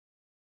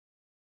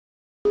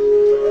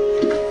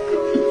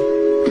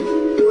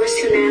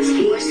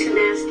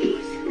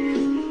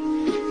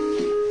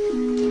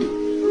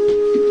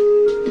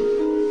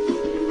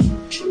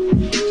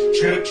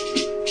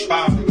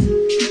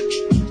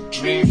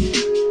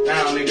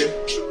down, nigga.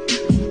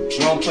 We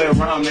don't play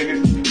around, nigga.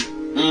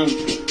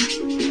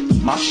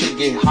 My shit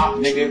get hot,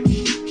 nigga.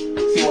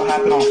 See what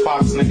happened on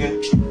Fox,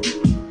 nigga.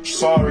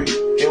 Sorry,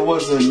 it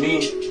wasn't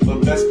me,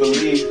 but best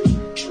believe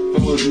if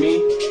it was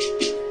me,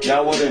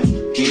 y'all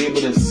wouldn't be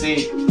able to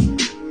see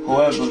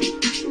whoever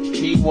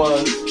he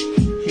was.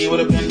 He would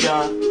have been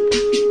done.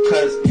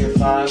 Cause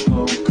if I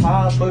go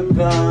cop a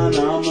gun,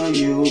 I'ma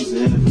use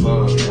it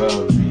for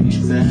a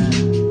reason.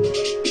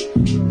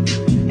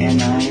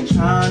 And I ain't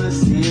trying to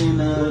see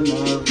none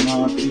of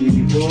my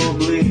people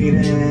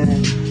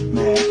bleeding.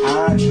 Man,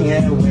 I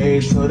can't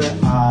wait till the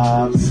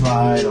ops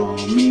slide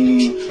on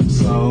me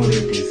so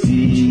they can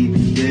see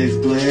this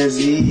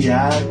glizzy.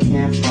 I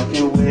can't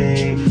fucking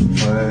wait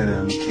for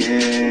them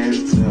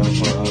kids to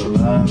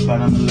pull up,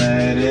 but I'ma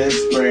let it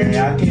spray.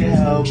 I can't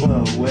help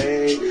but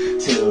wait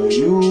till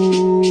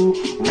you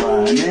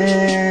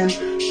running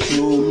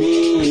to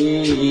me.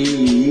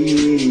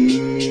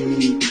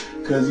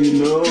 Cause you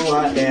know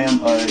I am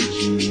a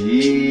G,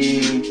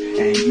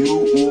 and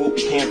you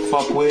can't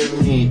fuck with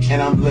me.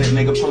 And I'm lit,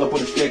 nigga, pull up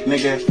with a stick,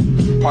 nigga.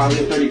 Probably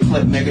a 30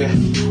 clip, nigga,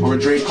 or a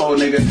Draco,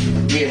 nigga.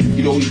 Yeah,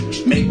 you know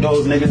we make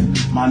those, nigga.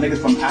 My niggas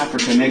from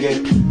Africa,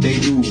 nigga. They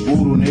do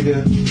voodoo,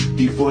 nigga,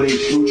 before they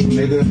shoot you,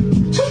 nigga.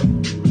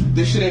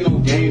 This shit ain't no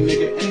game,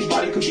 nigga.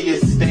 Anybody could be a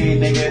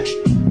stain, nigga.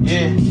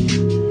 Yeah.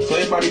 So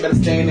everybody better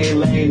stay in their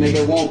lane,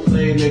 nigga. Won't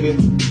play, nigga.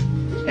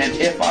 And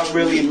if I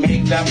really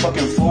make that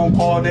fucking phone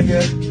call,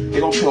 nigga, they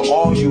gon' kill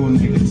all you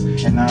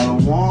niggas. And I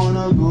don't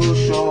wanna go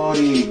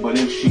shorty, but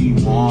if she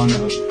wanna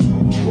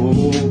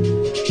go,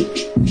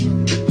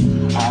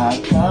 I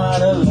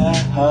gotta let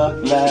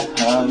her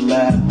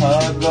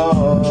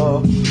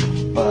go.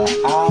 But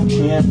I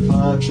can't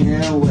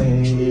fucking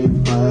wait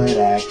for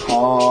that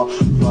call,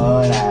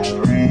 for that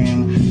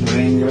ring,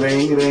 ring,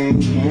 ring,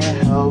 ring.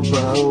 Can't help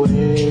but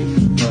wait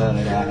for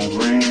that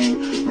ring,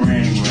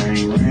 ring,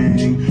 ring,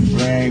 ring,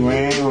 ring,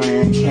 ring,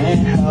 ring.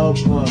 Can't help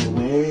but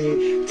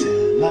wait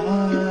till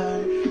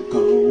I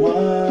go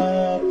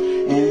up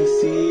and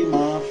see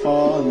my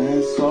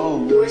falling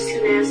soul. You're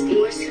too nasty,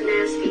 you're too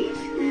nasty.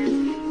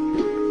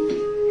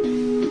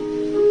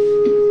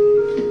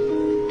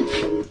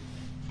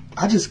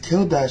 I just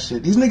killed that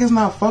shit. These niggas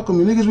not fucking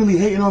me. Niggas really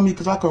hating on me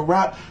because I could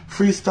rap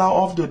freestyle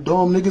off the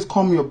dome. Niggas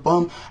call me a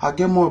bum. I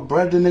get more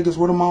bread than niggas.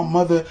 Word of my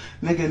mother.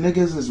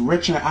 Niggas is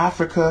rich in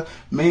Africa.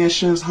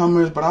 Mansions,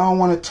 Hummers. But I don't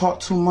want to talk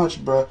too much,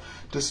 bruh.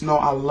 Just know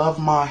I love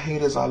my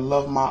haters. I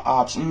love my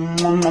ops.